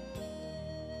back,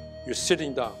 you're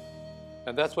sitting down.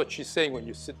 And that's what she's saying when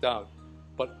you sit down.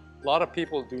 But a lot of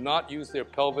people do not use their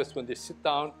pelvis when they sit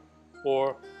down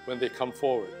or when they come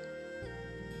forward.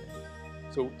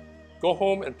 So go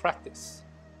home and practice.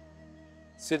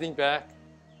 Sitting back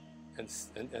and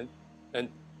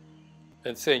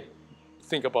saying,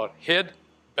 think about head,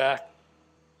 back,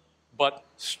 but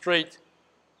straight.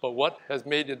 But what has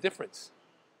made a difference?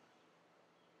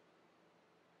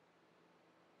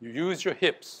 You use your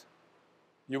hips.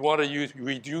 We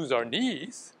use our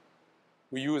knees,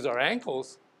 we use our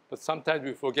ankles, but sometimes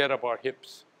we forget about our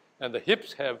hips. And the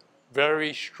hips have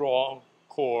very strong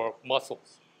core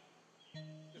muscles.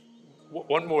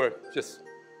 One more just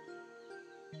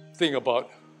thing about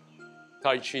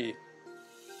Tai Chi,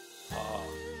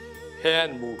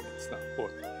 hand movements now,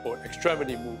 or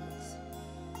extremity movements,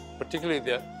 particularly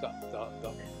the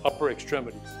upper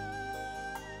extremities.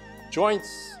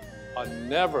 Joints are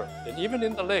never, and even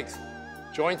in the legs,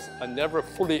 joints are never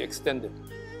fully extended.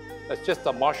 That's just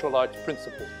a martial arts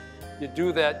principle. You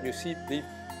do that,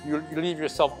 you leave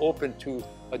yourself open to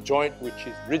a joint which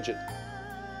is rigid.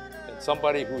 And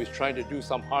somebody who is trying to do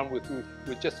some harm with you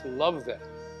would just love that,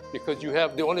 because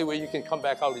the only way you can come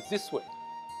back out is this way.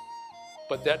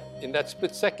 But in that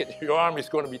split second, your arm is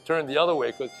going to be turned the other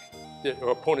way because your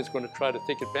opponent's going to try to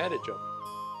take advantage of it.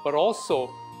 But also,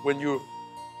 when you're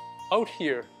out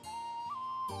here,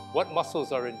 what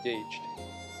muscles are engaged?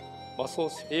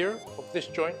 Muscles here of this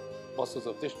joint, muscles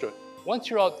of this joint. Once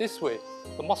you're out this way,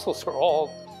 the muscles are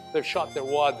they've shot their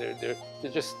wad,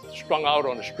 they're just strung out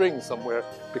on a string somewhere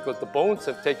because the bones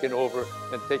have taken over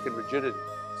and taken rigidity.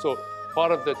 So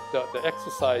part of the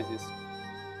exercise is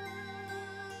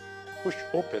push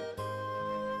open,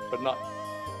 but not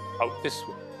out this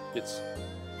way. It's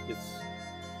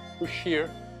push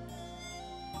here,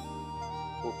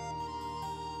 open,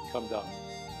 come down.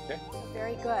 Okay?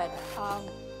 Very good.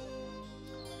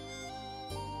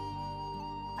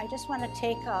 I just want to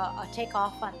take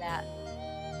off on that.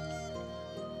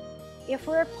 If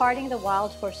we're parting the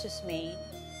wild horse's mane,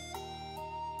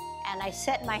 and I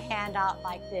set my hand out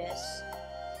like this,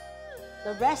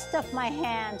 the rest of my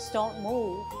hands don't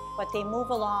move, but they move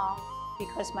along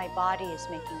because my body is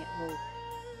making it move.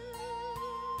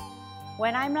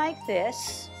 When I'm like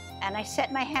this, and I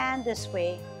set my hand this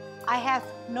way, I have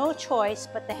no choice,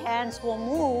 but the hands will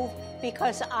move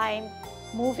because I'm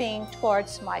moving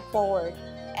towards my forward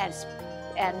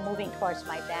and moving towards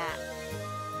my back.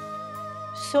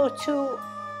 So to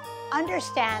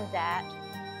understand that,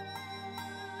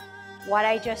 what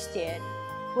I just did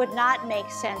would not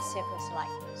make sense if it was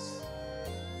like this.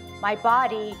 My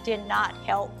body did not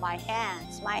help my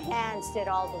hands. My hands did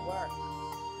all the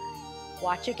work.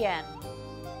 Watch again.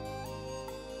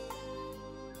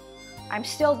 I'm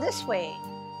still this way,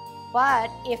 but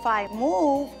if I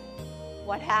move,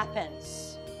 what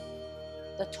happens?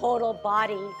 The total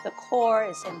body, the core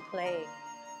is in play.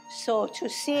 So to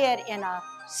see it in a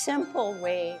simple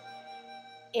way,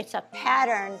 it's a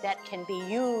pattern that can be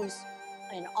used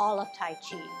in all of Tai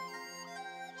Chi.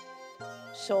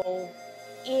 So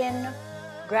in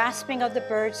grasping of the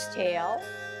bird's tail,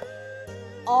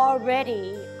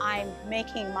 already I'm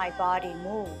making my body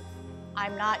move.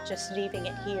 I'm not just leaving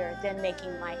it here, then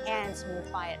making my hands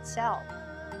move by itself.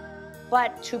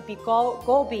 But to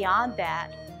go beyond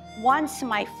that, once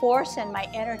my force and my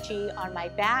energy on my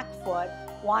back foot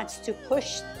wants to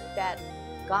push that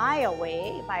guy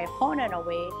away, my opponent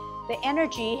away, the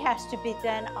energy has to be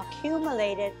then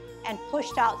accumulated and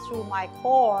pushed out through my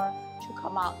core to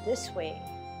come out this way.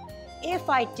 If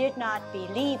I did not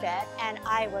believe it and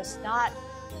I was not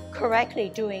correctly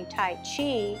doing Tai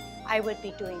Chi, I would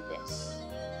be doing this.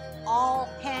 All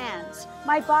hands.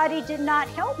 My body did not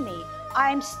help me.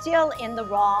 I'm still in the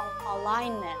wrong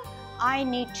alignment. I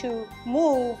need to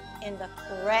move in the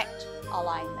correct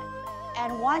alignment.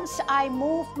 And once I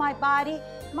moved my body,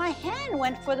 my hand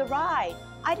went for the ride.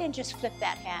 I didn't just flip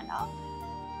that hand up.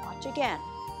 Watch again.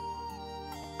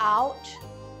 Out.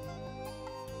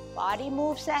 Body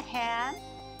moves that hand.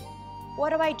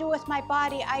 What do I do with my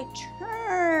body? I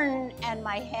turn and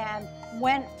my hand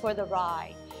went for the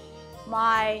ride.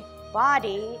 My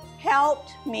body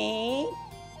helped me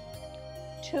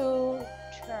to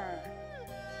turn.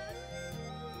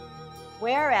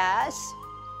 Whereas,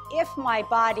 if my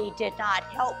body did not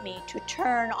help me to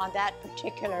turn on that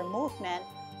particular movement,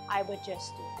 I would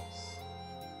just do this.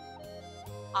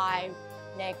 I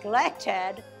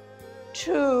neglected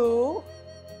to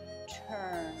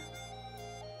turn.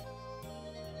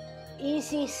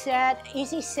 Easy said,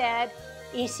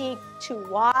 easy to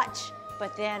watch,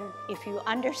 but then if you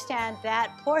understand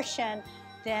that portion,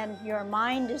 then your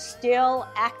mind is still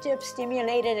active,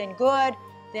 stimulated, and good,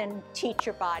 then teach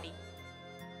your body.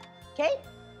 Okay?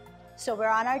 So we're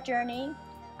on our journey.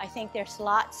 I think there's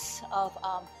lots of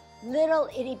little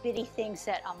itty-bitty things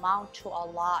that amount to a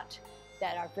lot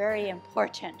that are very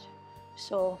important.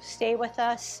 So stay with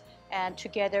us, and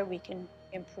together we can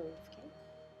improve. Okay?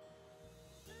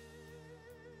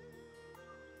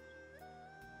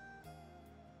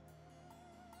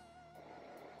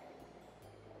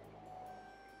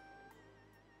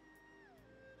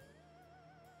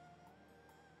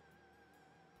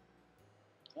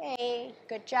 Okay,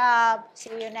 good job. See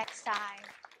you next time.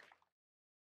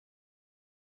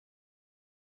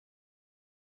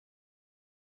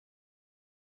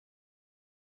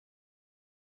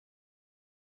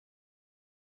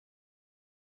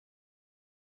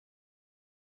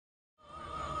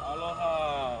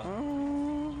 Aloha.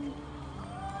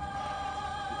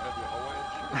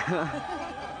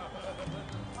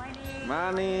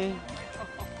 Money.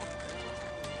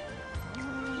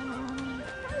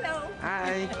 Hello.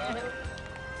 Hi.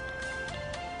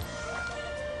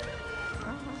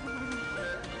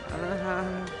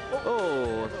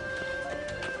 Oh.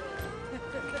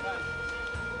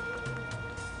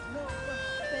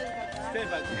 Stay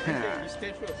back. You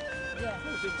stay first. Yeah.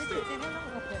 Stay.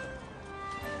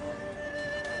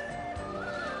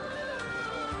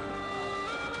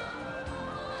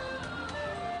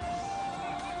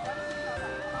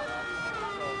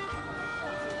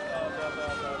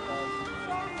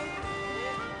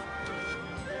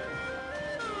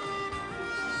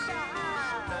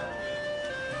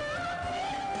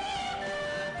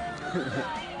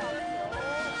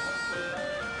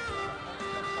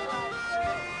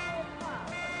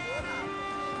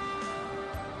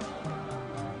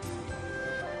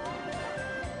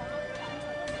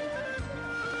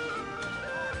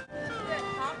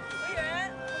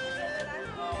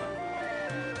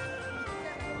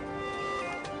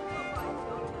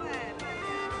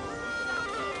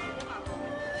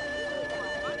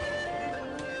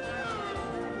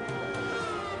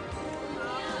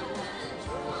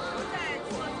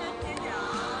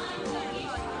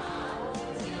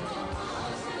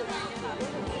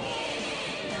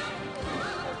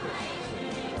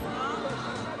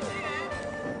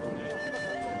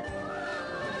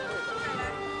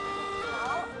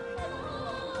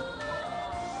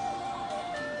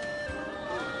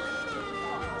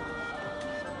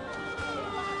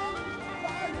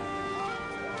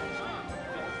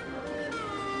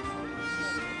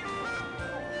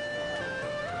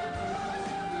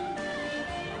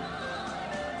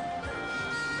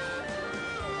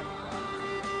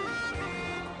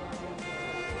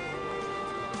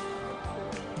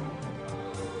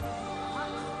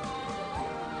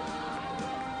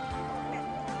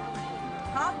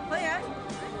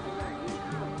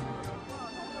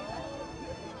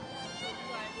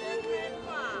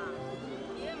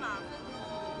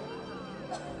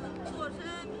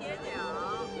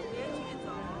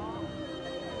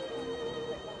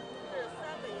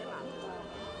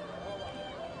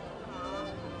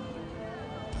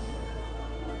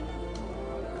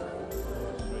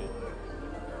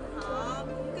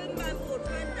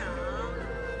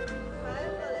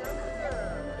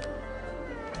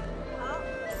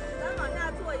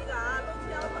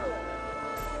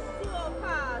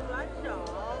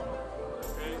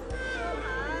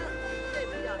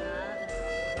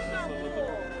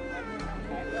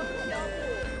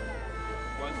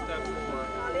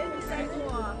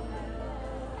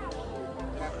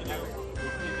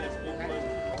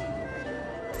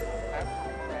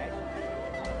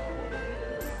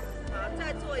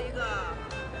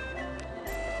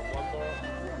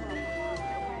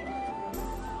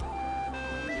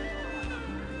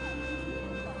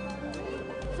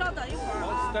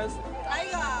来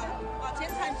一个往前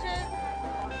探身，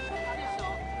这手，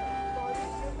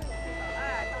哎，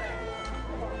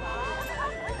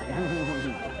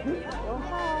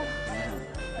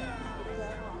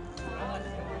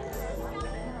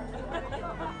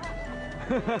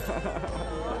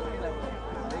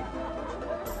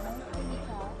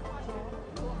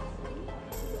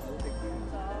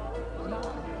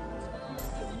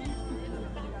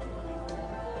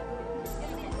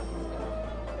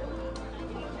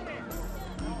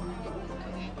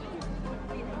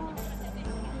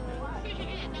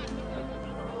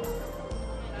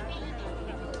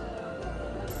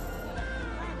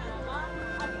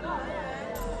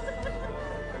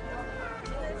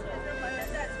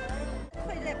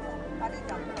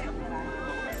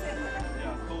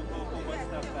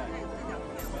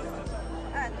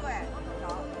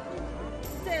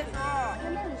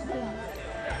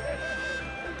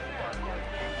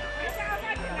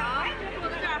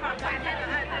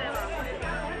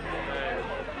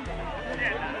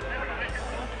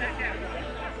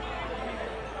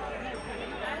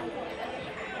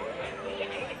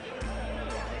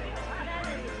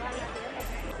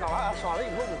爽了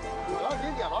以后就，然后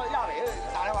临点了，亚伟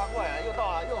打电话过来，又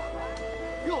到了，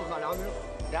又喝2瓶，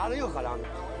俩人又喝2瓶。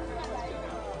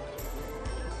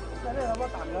现在他妈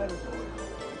打嗝了，走。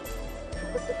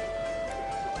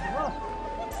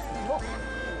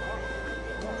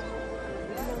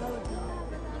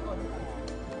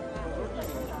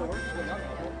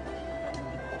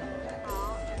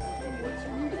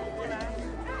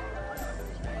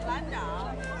蓝掌，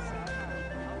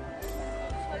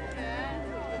春拳，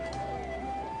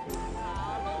好，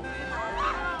搂回来，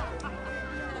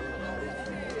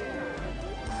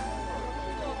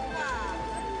做胯。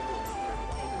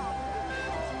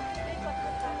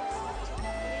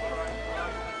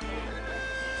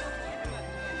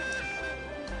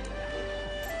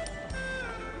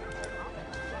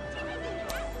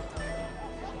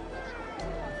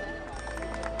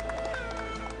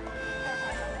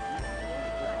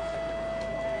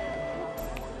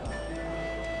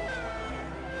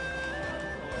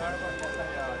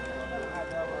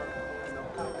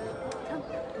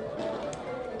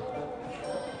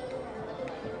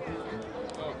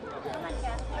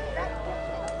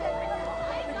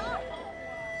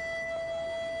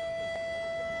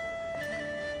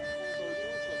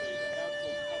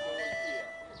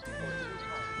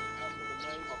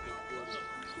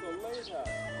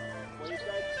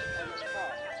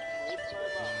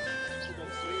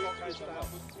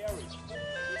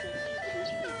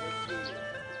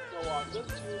This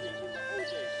building in the old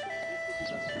days used to be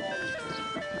the smallest building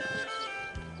in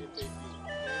Beijing.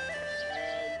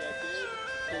 And then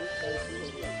this whole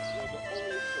building was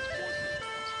only supported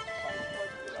by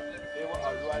circular. They were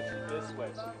arranged this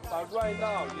way. But right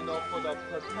now, you know, for the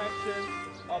protection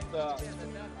of the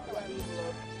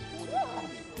regular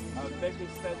make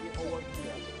it standing over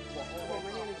here.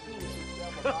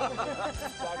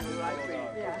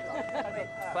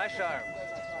 Flash arms.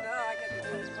 No, I can do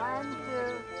this. 1, 2,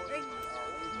 3.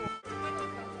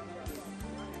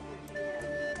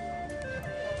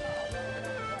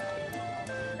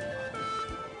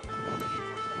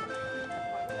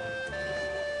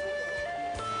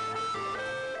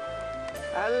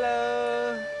 Hello.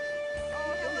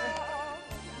 Oh, hello.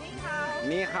 你好。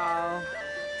你好。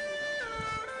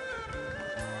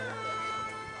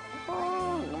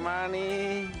Oh, good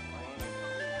morning.